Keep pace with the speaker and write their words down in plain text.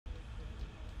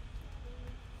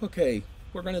Okay,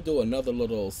 we're going to do another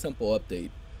little simple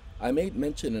update. I made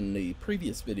mention in the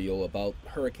previous video about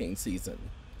hurricane season.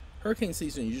 Hurricane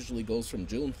season usually goes from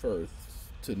June 1st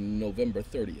to November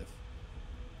 30th.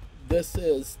 This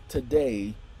is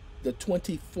today, the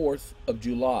 24th of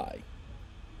July.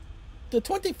 The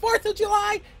 24th of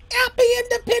July? Happy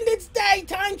Independence Day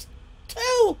times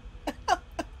two!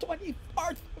 24th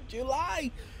of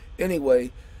July!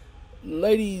 Anyway,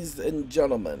 ladies and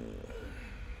gentlemen,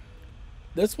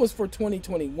 this was for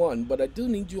 2021, but I do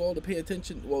need you all to pay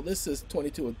attention. Well, this is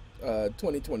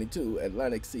 2022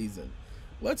 Atlantic season.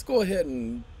 Let's go ahead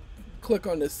and click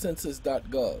on this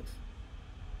census.gov,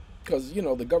 because you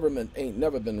know the government ain't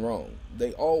never been wrong.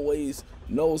 They always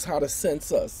knows how to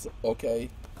sense us, okay?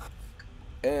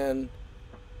 And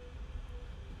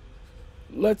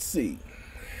let's see.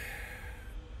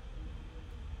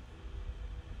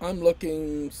 I'm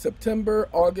looking September,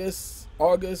 August,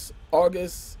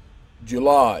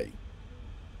 July.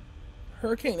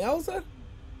 Hurricane Elsa?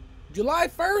 July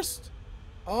 1st?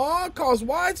 Oh, caused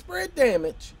widespread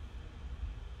damage.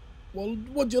 Well,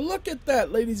 would you look at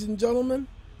that, ladies and gentlemen?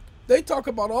 They talk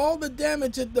about all the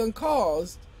damage it done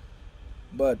caused,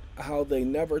 but how they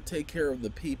never take care of the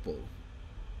people.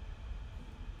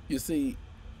 You see,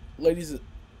 ladies,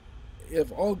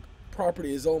 if all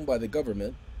property is owned by the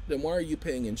government, then why are you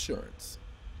paying insurance?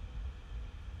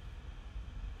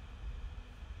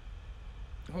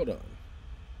 Hold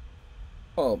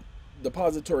on.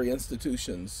 Depository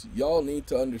institutions. Y'all need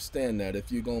to understand that if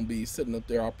you're going to be sitting up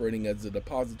there operating as a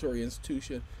depository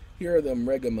institution, here are them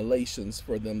regulations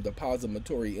for them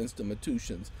depository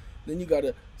institutions. Then you got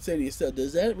to say to yourself,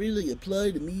 does that really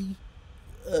apply to me?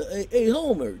 Hey,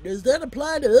 Homer, does that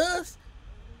apply to us?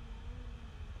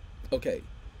 Okay,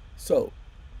 so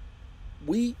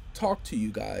we talked to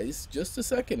you guys just a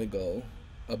second ago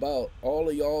about all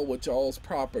of y'all with y'all's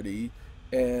property,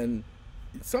 and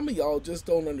some of y'all just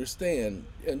don't understand,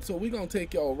 and so we're gonna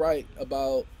take y'all right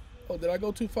about, oh, did I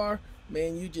go too far?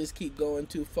 Man, you just keep going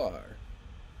too far.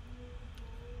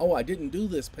 Oh, I didn't do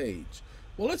this page.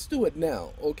 Well, let's do it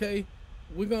now, okay?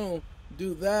 We're gonna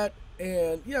do that,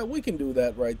 and yeah, we can do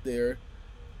that right there.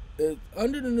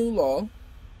 Under the new law,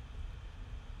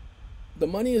 the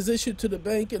money is issued to the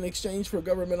bank in exchange for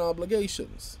government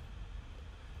obligations.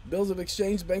 Bills of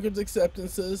exchange, bankers'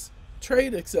 acceptances,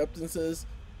 trade acceptances,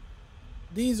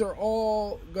 these are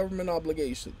all government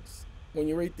obligations when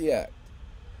you read the act.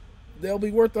 They'll be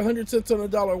worth 100 cents on the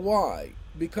dollar. Why?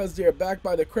 Because they're backed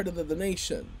by the credit of the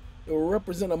nation. It will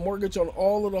represent a mortgage on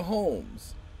all of the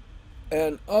homes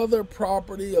and other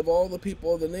property of all the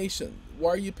people of the nation. Why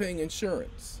are you paying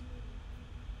insurance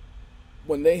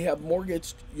when they have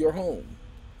mortgaged your home?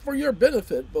 For your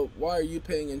benefit, but why are you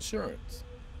paying insurance?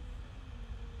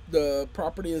 The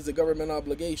property is a government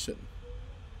obligation.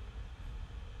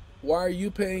 Why are you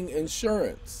paying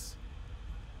insurance?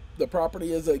 The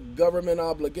property is a government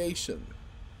obligation.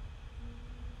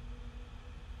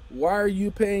 Why are you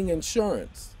paying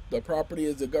insurance? The property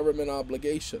is a government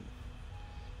obligation.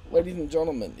 Ladies and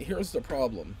gentlemen, here's the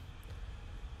problem.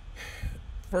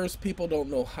 First, people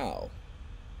don't know how.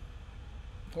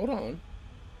 Hold on.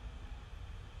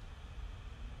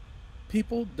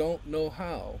 People don't know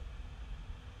how.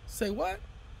 Say what?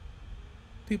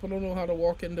 People don't know how to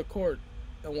walk into court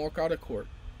and walk out of court.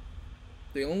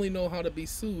 They only know how to be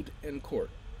sued in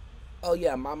court. Oh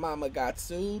yeah, my mama got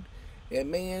sued, and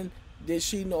man, did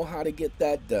she know how to get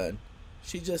that done.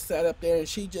 She just sat up there and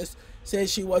she just said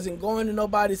she wasn't going to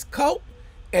nobody's court,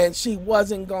 and she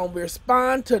wasn't going to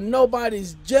respond to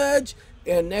nobody's judge,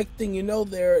 and next thing you know,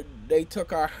 they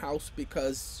took our house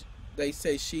because they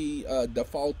say she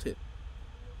defaulted.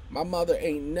 My mother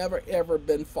ain't never ever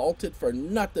been faulted for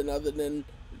nothing other than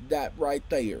that right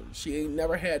there. She ain't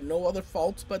never had no other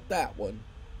faults but that one.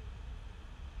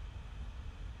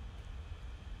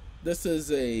 This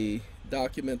is a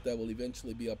document that will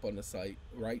eventually be up on the site.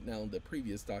 Right now, the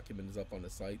previous document is up on the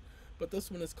site, but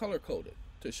this one is color-coded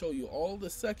to show you all the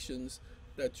sections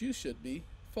that you should be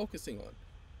focusing on.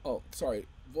 Oh, sorry,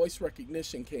 voice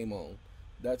recognition came on.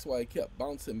 That's why I kept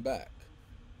bouncing back.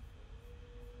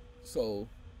 So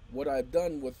what I've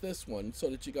done with this one, so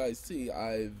that you guys see,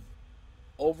 I've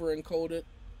over encoded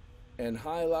and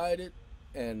highlighted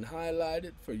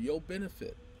for your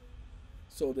benefit,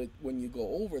 so that when you go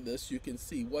over this, you can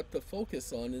see what to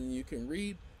focus on, and you can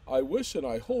read. I wish and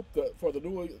I hope that for the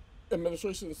new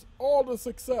administration's all the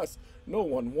success. No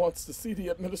one wants to see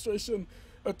the administration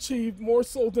achieve more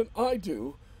so than I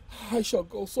do. I shall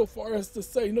go so far as to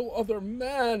say no other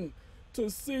man to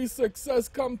see success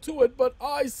come to it. But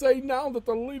I say now that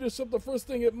the leadership, the first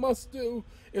thing it must do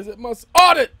is it must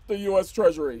audit the U.S.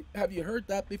 Treasury. Have you heard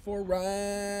that before,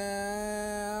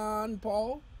 Ron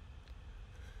Paul?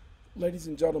 Ladies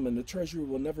and gentlemen, the Treasury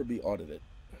will never be audited.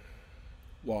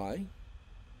 Why?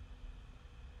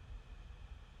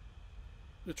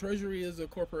 The Treasury is a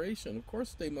corporation. Of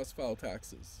course they must file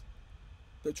taxes.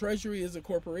 The Treasury is a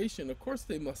corporation. Of course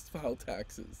they must file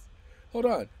taxes. Hold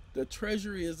on. The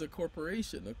Treasury is a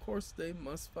corporation. Of course they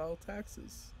must file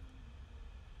taxes.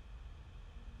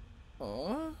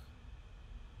 Oh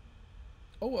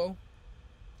well.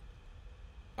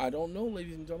 I don't know,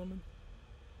 ladies and gentlemen.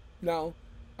 Now,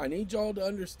 I need y'all to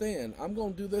understand. I'm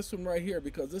going to do this one right here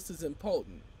because this is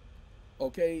important.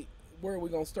 Okay? Where are we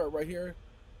going to start? Right here?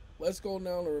 Let's go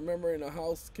down to remembering the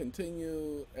house,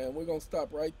 continue, and we're going to stop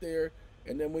right there.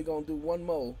 And then we're going to do one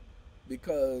more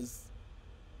because,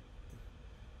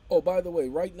 oh, by the way,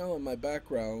 right now in my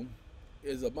background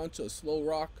is a bunch of slow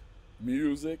rock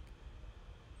music.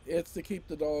 It's to keep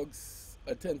the dog's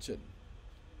attention.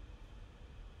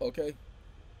 Okay?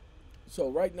 So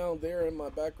right now they're in my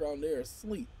background, they're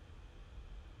asleep.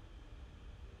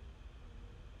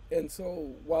 And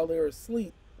so while they're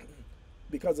asleep,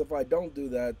 because if I don't do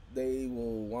that, they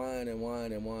will whine and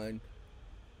whine and whine.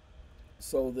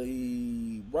 So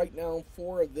right now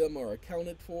 4 of them are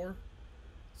accounted for.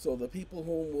 So the people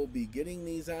whom will be getting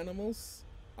these animals,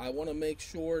 I want to make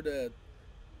sure that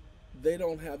they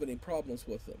don't have any problems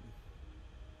with them.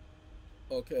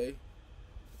 Okay?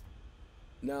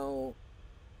 Now,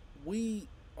 we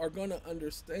are going to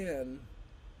understand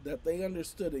that they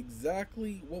understood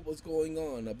exactly what was going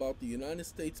on about the United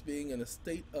States being in a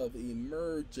state of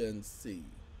emergency.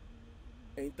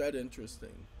 Ain't that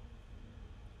interesting?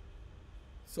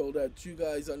 So that you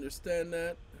guys understand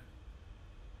that.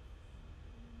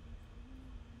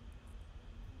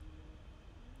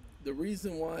 The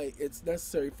reason why it's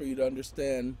necessary for you to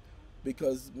understand,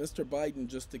 because Mr. Biden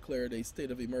just declared a state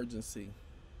of emergency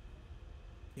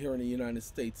here in the United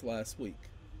States last week.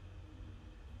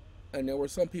 And there were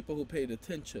some people who paid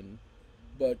attention,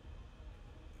 but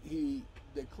he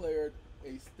declared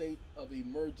a state of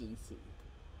emergency.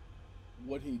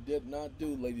 What he did not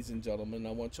do, ladies and gentlemen,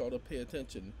 I want y'all to pay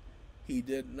attention. He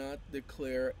did not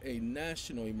declare a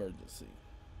national emergency.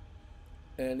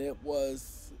 And it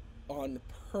was on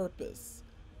purpose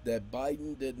that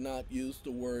Biden did not use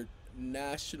the word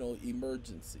national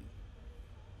emergency,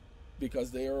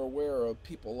 because they are aware of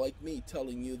people like me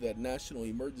telling you that national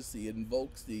emergency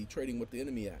invokes the Trading with the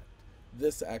Enemy Act,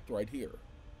 this act right here.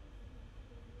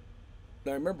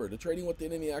 Now remember, the Trading with the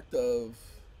Enemy Act of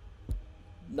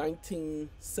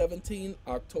 1917,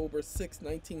 October 6,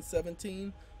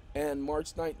 1917, and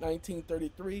March 9,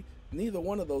 1933, neither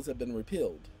one of those have been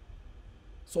repealed.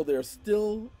 So they're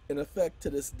still in effect to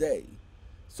this day.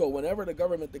 So whenever the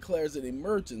government declares an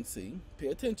emergency, pay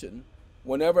attention.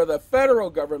 Whenever the federal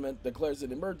government declares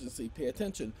an emergency, pay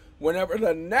attention. Whenever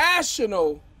the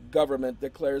national government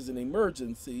declares an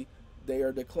emergency, they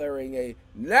are declaring a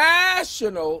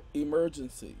national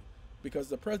emergency, because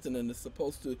the president is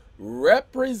supposed to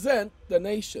represent the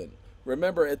nation.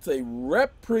 Remember, it's a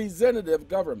representative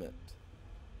government.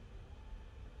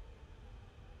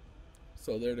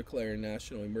 So they're declaring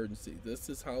national emergency. This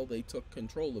is how they took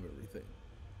control of everything.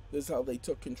 This is how they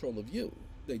took control of you.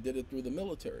 They did it through the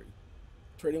military.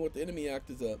 Trading with the Enemy Act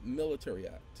is a military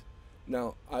act.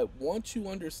 Now, I want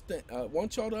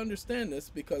y'all to understand this,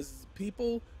 because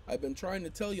people, I've been trying to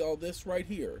tell y'all this right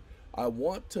here. I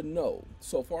want to know,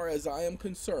 so far as I am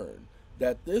concerned,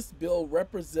 that this bill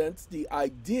represents the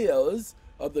ideas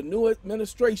of the new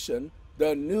administration,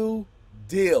 the New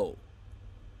Deal.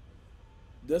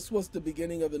 This was the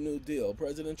beginning of the New Deal,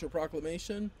 presidential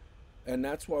proclamation, and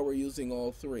that's why we're using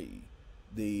all 3.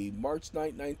 The March 9,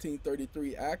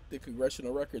 1933 Act, the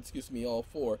Congressional Record, all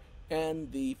 4,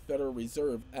 and the Federal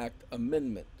Reserve Act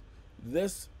Amendment.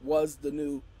 This was the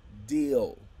New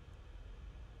Deal.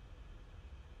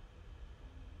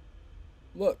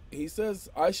 Look, he says,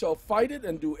 I shall fight it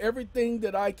and do everything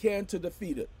that I can to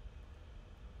defeat it.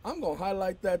 I'm going to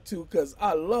highlight that too, because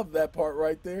I love that part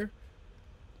right there.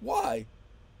 Why?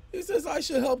 He says I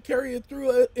should help carry it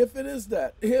through if it is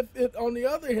that. If it, on the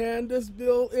other hand, this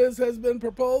bill has been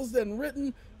proposed and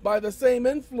written by the same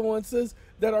influences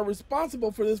that are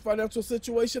responsible for this financial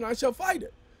situation, I shall fight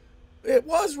it. It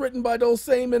was written by those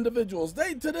same individuals.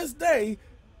 To this day,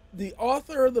 the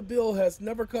author of the bill has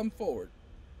never come forward.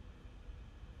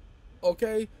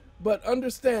 Okay? But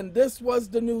understand, this was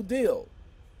the New Deal,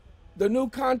 the new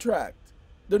contract,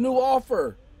 the new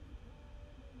offer.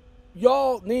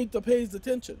 Y'all need to pay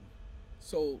attention.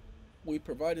 So we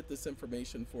provided this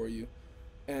information for you.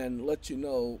 and let you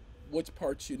know which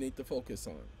parts you need to focus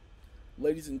on.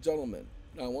 Ladies and gentlemen,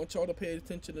 now I want y'all to pay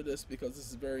attention to this because this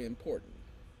is very important.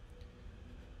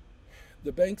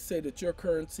 The banks say that your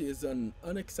currency is an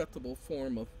unacceptable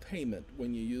form of payment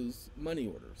when you use money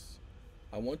orders.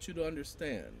 I want you to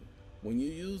understand, when you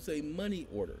use a money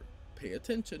order, pay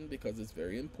attention because it's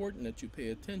very important that you pay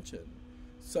attention.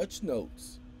 Such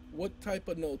notes, what type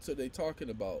of notes are they talking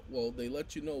about? Well, they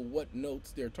let you know what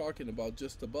notes they're talking about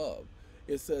just above.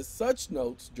 It says such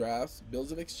notes, drafts,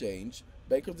 bills of exchange,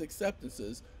 bankers'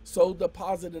 acceptances, so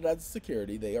deposited as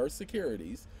security, they are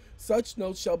securities. Such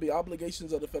notes shall be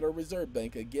obligations of the Federal Reserve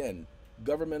Bank. Again,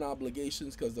 government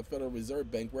obligations, because the Federal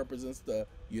Reserve Bank represents the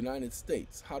United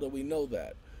States. How do we know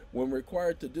that? When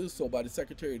required to do so by the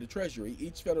Secretary of the Treasury,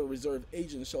 each Federal Reserve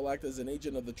agent shall act as an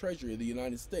agent of the Treasury of the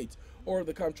United States or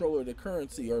the Comptroller of the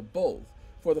Currency, or both,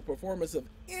 for the performance of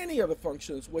any of the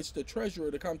functions which the Treasurer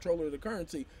or the Comptroller of the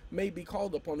Currency may be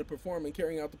called upon to perform in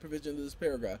carrying out the provisions of this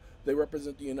paragraph. They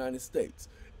represent the United States.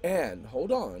 And,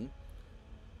 hold on,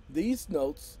 these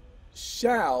notes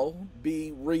shall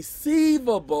be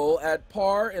receivable at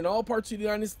par in all parts of the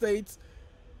United States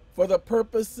for the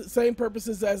same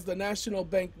purposes as the national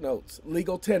bank notes,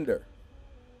 legal tender,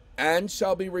 and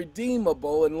shall be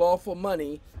redeemable in lawful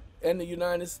money in the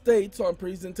United States on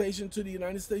presentation to the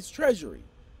United States Treasury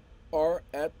or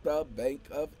at the bank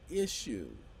of issue.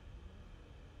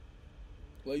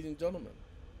 Ladies and gentlemen,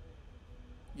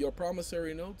 your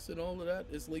promissory notes and all of that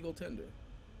is legal tender.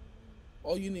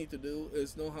 All you need to do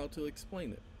is know how to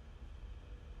explain it.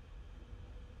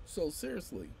 So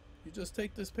seriously, you just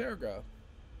take this paragraph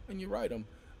and you write them.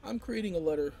 I'm creating a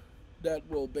letter that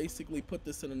will basically put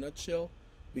this in a nutshell,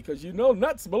 because you know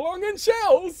nuts belong in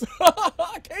shells,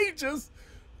 cages.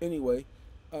 Anyway,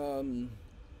 and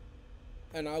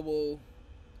I will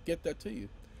get that to you.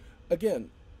 Again,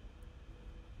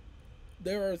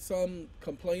 there are some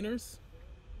complainers,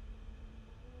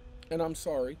 and I'm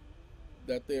sorry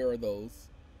that there are those.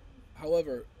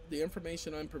 However, the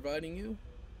information I'm providing you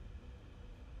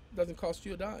doesn't cost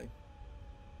you a dime.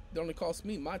 It only costs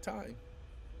me my time.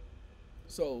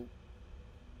 So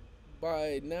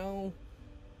by now,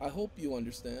 I hope you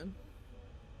understand.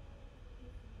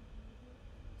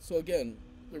 So again,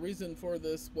 the reason for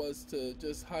this was to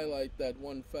just highlight that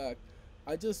one fact.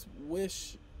 I just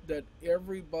wish that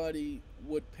everybody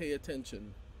would pay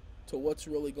attention to what's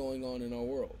really going on in our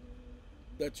world.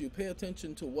 That you pay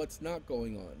attention to what's not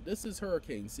going on. This is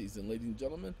hurricane season, ladies and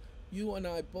gentlemen. You and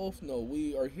I both know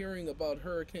we are hearing about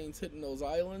hurricanes hitting those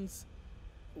islands.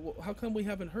 How come we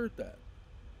haven't heard that?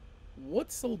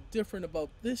 What's so different about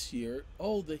this year?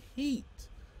 Oh, the heat.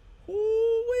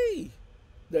 Ooh-wee.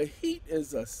 The heat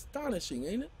is astonishing,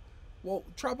 ain't it? Well,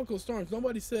 tropical storms.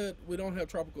 Nobody said we don't have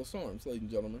tropical storms, ladies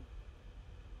and gentlemen.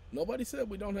 Nobody said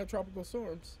we don't have tropical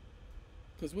storms,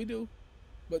 because we do.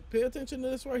 But pay attention to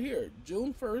this right here.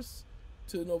 June 1st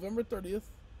to November 30th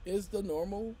is the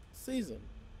normal season.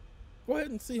 Go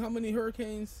ahead and see how many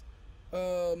hurricanes.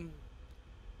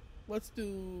 Let's get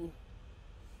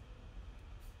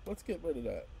rid of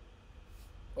that.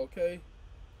 Okay.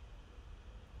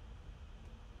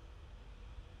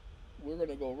 We're going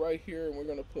to go right here and we're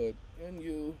going to put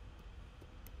NU.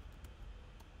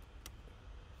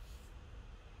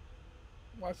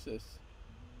 Watch this.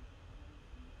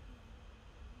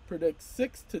 Predicts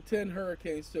 6 to 10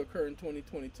 hurricanes to occur in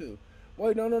 2022.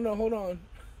 Wait, no, hold on.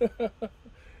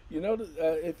 You know,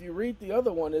 if you read the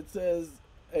other one, it says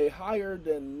a higher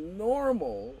than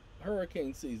normal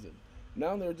hurricane season.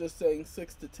 Now they're just saying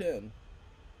 6 to 10.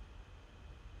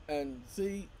 And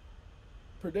see,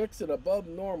 predicts an above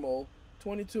normal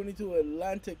 2022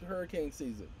 Atlantic hurricane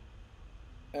season.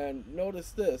 And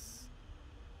notice this,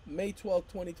 May 12th,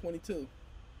 2022.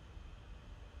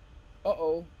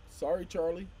 Uh-oh, sorry,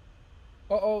 Charlie.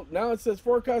 Uh-oh, now it says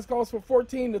forecast calls for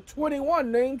 14 to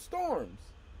 21 named storms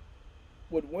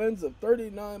with winds of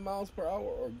 39 miles per hour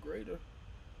or greater.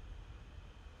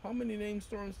 How many named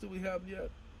storms do we have yet?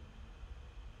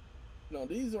 Now,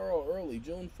 these are all early,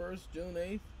 June 1st,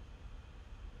 June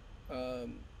 8th.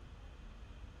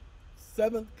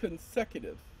 7th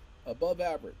consecutive, above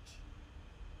average.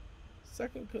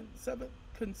 7th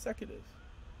consecutive.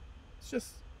 It's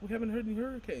just, we haven't heard any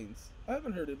hurricanes. I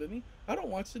haven't heard of any. I don't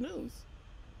watch the news.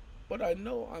 But I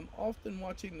know I'm often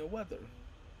watching the weather.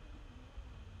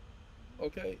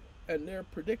 Okay? And they're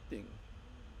predicting.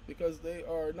 Because they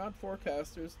are not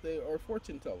forecasters, they are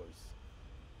fortune tellers.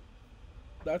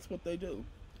 That's what they do.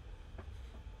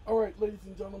 Alright, ladies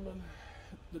and gentlemen.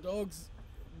 The dogs,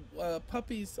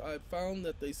 puppies, I've found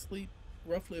that they sleep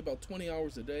roughly about 20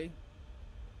 hours a day.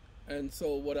 And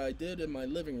so what I did in my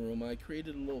living room, I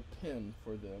created a little pen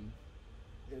for them.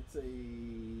 It's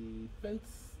a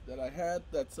fence that I had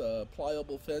that's a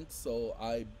pliable fence, so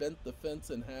I bent the fence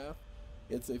in half.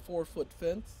 It's a 4-foot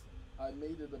fence. I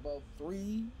made it about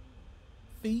 3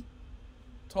 feet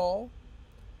tall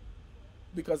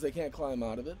because they can't climb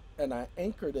out of it, and I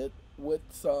anchored it with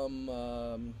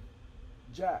some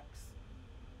jacks.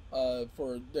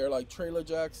 They're like trailer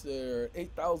jacks. They're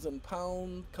 8,000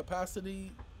 pound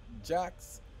capacity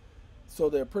jacks, so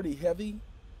they're pretty heavy.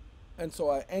 And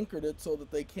so I anchored it so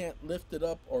that they can't lift it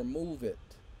up or move it.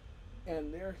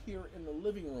 And they're here in the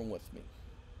living room with me,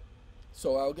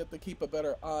 so I'll get to keep a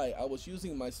better eye. I was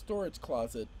using my storage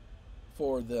closet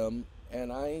for them,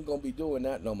 and I ain't gonna be doing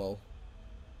that no more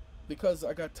because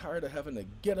I got tired of having to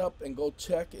get up and go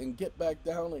check and get back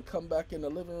down and come back in the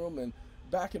living room and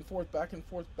back and forth, back and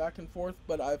forth, back and forth.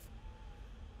 But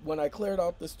when I cleared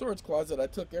out the storage closet, I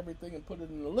took everything and put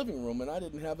it in the living room, and I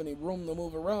didn't have any room to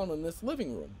move around in this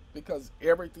living room because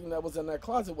everything that was in that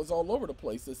closet was all over the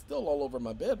place. It's still all over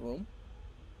my bedroom.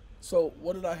 So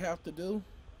what did I have to do?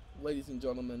 Ladies and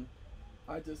gentlemen,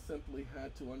 I just simply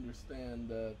had to understand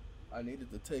that I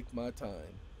needed to take my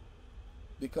time.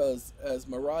 Because as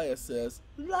Mariah says,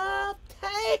 love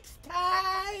takes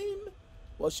time.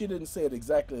 Well, she didn't say it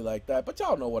exactly like that, but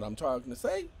y'all know what I'm trying to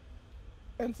say.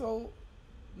 And so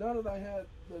now that I had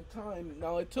the time,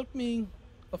 now it took me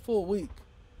a full week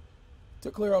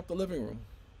to clear out the living room,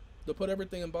 to put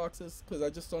everything in boxes, because I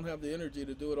just don't have the energy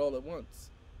to do it all at once.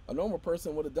 A normal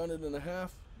person would have done it in a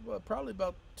half, well, probably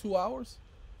about 2 hours.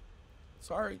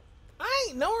 Sorry, I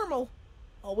ain't normal.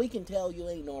 Oh, we can tell you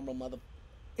ain't normal, mother.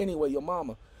 Anyway, your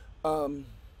mama.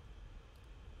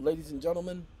 Ladies and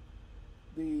gentlemen,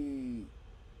 the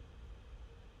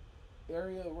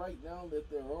area right now that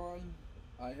they're on,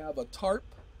 I have a tarp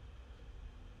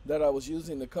that I was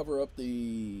using to cover up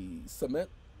the cement.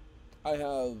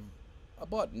 I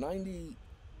bought 90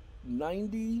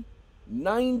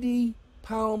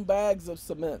 pound bags of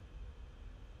cement.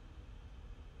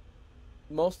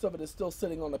 Most of it is still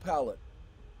sitting on the pallet.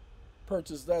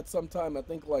 Purchased that sometime, I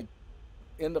think like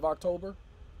end of October.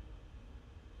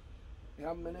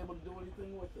 Haven't been able to do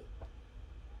anything with it.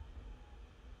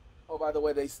 Oh, by the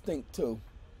way, they stink too,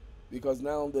 because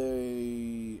now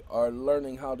they are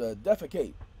learning how to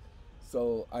defecate.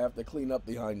 So I have to clean up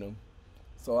behind them.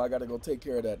 So I got to go take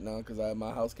care of that now because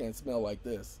my house can't smell like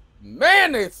this.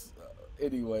 Man,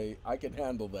 anyway, I can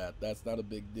handle that. That's not a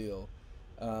big deal.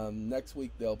 Next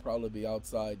week they'll probably be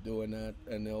outside doing that,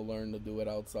 and they'll learn to do it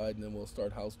outside, and then we'll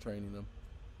start house training them.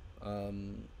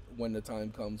 When the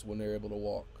time comes when they're able to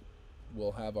walk,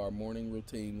 we'll have our morning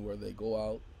routine where they go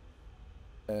out,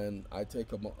 and I take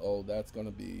them. Oh, that's going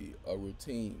to be a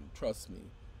routine, trust me,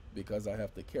 because I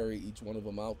have to carry each one of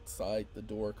them outside the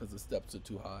door because the steps are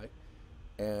too high,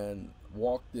 and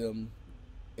walk them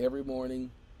every morning,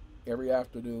 every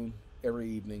afternoon, every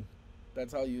evening.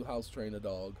 That's how you house train a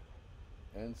dog.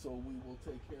 And so we will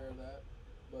take care of that.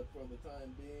 But for the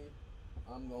time being,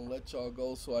 I'm going to let y'all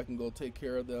go so I can go take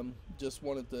care of them. Just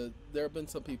wanted to, there have been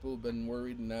some people who've been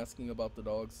worried and asking about the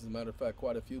dogs. As a matter of fact,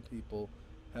 quite a few people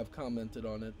have commented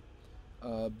on it.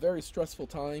 Very stressful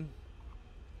time.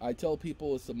 I tell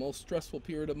people it's the most stressful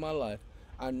period of my life.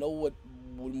 I know what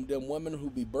them women who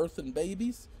be birthing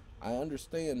babies, I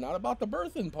understand, not about the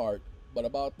birthing part, but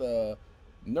about the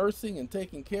nursing and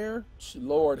taking care.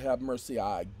 Lord have mercy,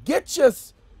 I get you.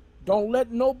 Don't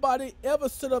let nobody ever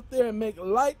sit up there and make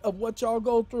light of what y'all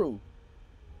go through,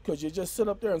 because you just sit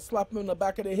up there and slap them in the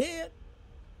back of the head.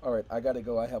 All right, I gotta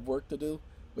go. I have work to do,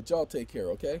 but y'all take care,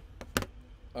 okay?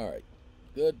 All right,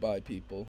 goodbye, people.